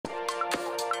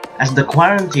As the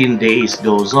quarantine days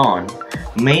goes on,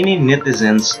 many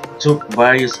netizens took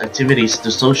various activities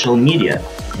to social media.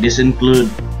 This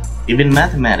include even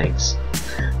mathematics,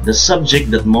 the subject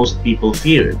that most people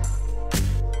feared.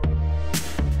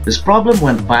 This problem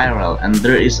went viral, and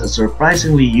there is a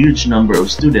surprisingly huge number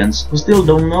of students who still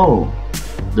don't know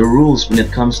the rules when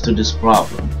it comes to this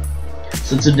problem.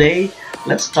 So today,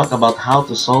 let's talk about how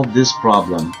to solve this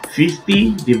problem.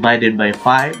 50 divided by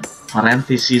 5,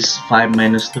 parenthesis 5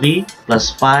 minus 3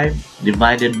 plus 5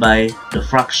 divided by the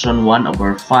fraction 1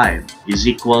 over 5 is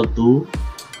equal to...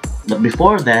 But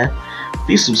before that,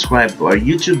 please subscribe to our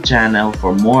YouTube channel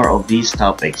for more of these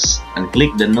topics and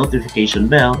click the notification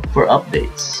bell for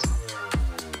updates.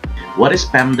 What is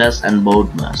PEMDAS and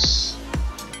BODMAS?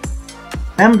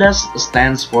 PEMDAS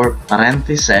stands for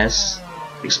parentheses,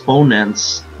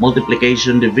 exponents,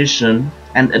 multiplication, division,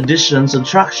 and addition,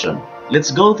 subtraction.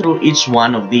 Let's go through each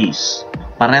one of these.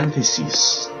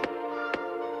 Parentheses.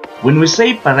 When we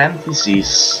say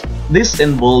parentheses, this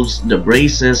involves the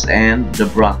braces and the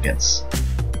brackets.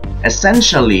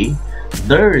 Essentially,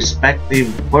 their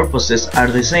respective purposes are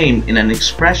the same in an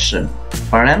expression.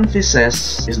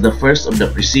 Parentheses is the first of the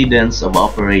precedents of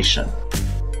operation.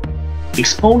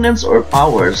 Exponents or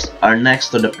powers are next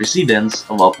to the precedents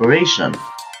of operation.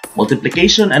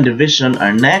 Multiplication and division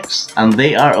are next, and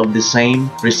they are of the same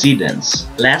precedence.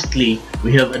 Lastly,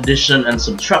 we have addition and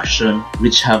subtraction,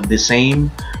 which have the same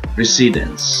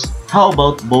precedence. How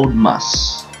about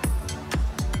BODMAS?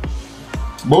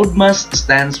 BODMAS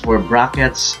stands for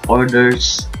brackets,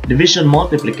 orders, division,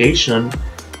 multiplication,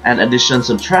 and addition,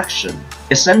 subtraction.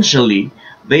 Essentially,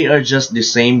 they are just the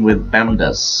same with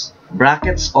PEMDAS.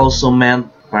 Brackets also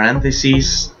meant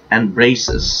parentheses and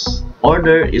braces.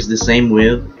 Order is the same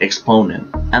with exponent,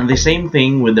 and the same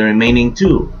thing with the remaining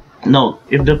two. Note,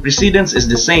 if the precedence is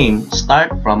the same, start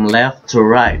from left to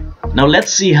right. Now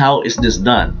let's see how is this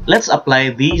done. Let's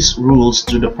apply these rules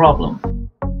to the problem.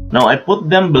 Now I put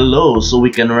them below so we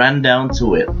can run down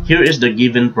to it. Here is the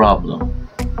given problem.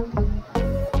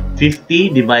 50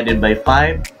 divided by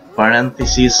 5,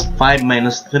 parenthesis 5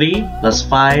 minus 3 plus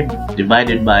 5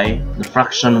 divided by the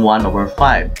fraction 1 over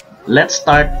 5. Let's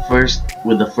start first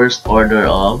with the first order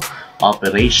of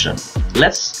operation.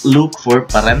 Let's look for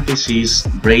parentheses,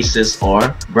 braces,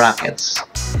 or brackets.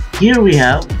 Here we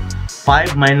have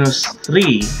 5 minus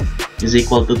 3 is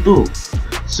equal to 2.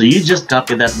 So you just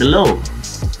copy that below.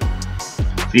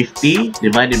 50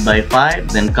 divided by 5,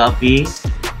 then copy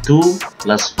 2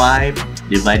 plus 5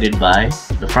 divided by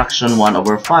the fraction 1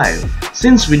 over 5.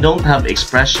 Since we don't have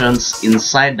expressions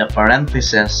inside the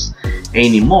parentheses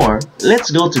anymore,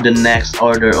 let's go to the next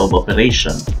order of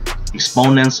operation,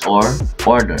 exponents or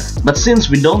order. But since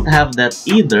we don't have that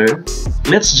either,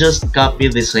 let's just copy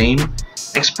the same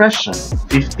expression.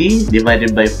 50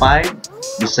 divided by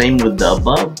 5, the same with the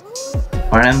above,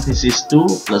 parenthesis 2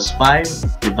 plus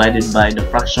 5 divided by the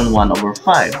fraction 1 over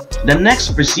 5. The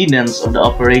next precedence of the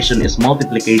operation is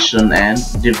multiplication and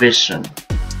division.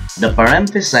 The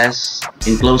parentheses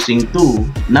enclosing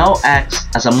 2 now acts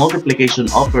as a multiplication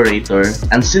operator,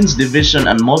 and since division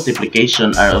and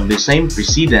multiplication are of the same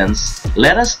precedence,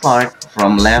 let us start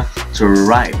from left to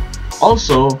right.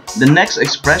 Also, the next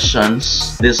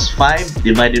expressions, this 5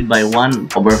 divided by 1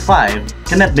 over 5,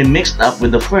 cannot be mixed up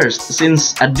with the first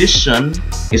since addition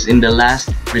is in the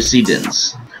last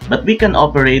precedence. But we can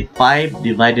operate 5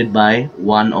 divided by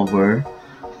 1 over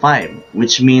 5,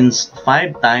 which means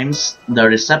 5 times the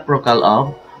reciprocal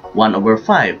of 1 over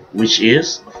 5, which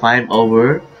is 5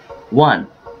 over 1.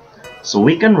 So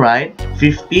we can write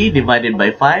 50 divided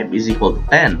by 5 is equal to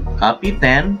 10. Copy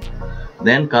 10.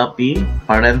 Then copy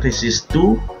parenthesis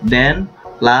 2, then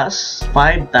plus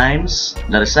 5 times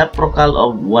the reciprocal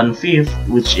of 1/5,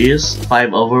 which is 5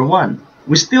 over 1.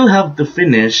 We still have to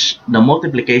finish the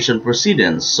multiplication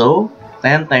precedence, so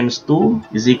 10 times 2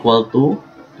 is equal to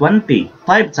 20.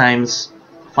 5 times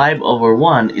 5 over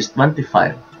 1 is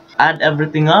 25. Add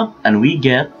everything up and we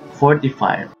get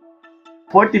 45.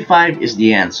 45 is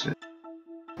the answer.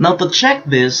 Now to check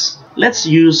this, let's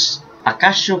use a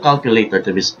Casio calculator to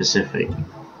be specific.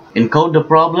 Encode the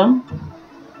problem.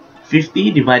 50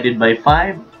 divided by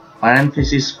 5,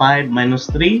 parenthesis 5 minus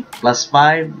 3 plus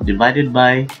 5 divided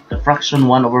by the fraction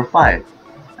 1 over 5.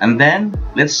 And then,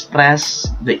 let's press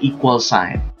the equal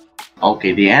sign.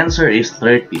 Okay, the answer is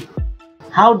 30.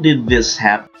 How did this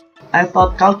happen? I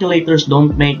thought calculators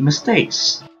don't make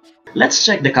mistakes. Let's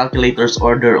check the calculator's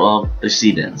order of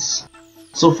precedence.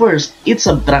 So first, it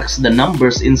subtracts the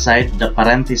numbers inside the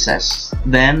parentheses.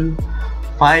 Then,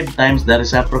 5 times the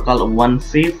reciprocal of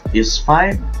 1/5 is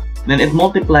 5. then it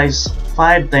multiplies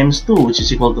 5 times 2, which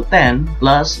is equal to 10,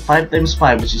 plus 5 times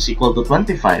 5, which is equal to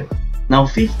 25. Now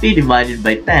 50 divided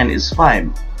by 10 is 5,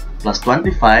 plus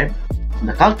 25,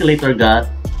 the calculator got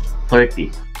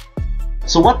 30.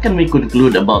 So what can we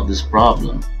conclude about this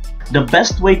problem? The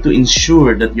best way to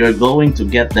ensure that you're going to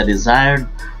get the desired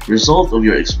result of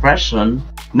your expression,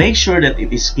 make sure that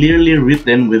it is clearly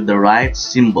written with the right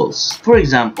symbols. For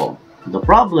example, the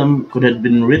problem could have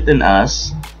been written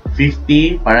as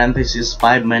 50 parenthesis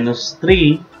 5 minus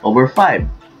 3 over 5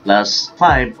 plus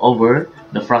 5 over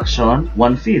the fraction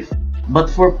 1/5. But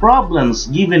for problems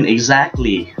given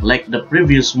exactly like the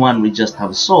previous one we just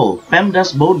have solved,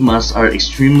 PEMDAS BODMAS are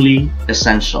extremely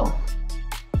essential.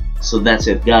 So that's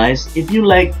it, guys. If you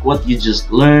like what you just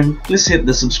learned, please hit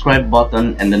the subscribe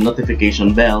button and the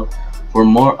notification bell for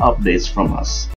more updates from us.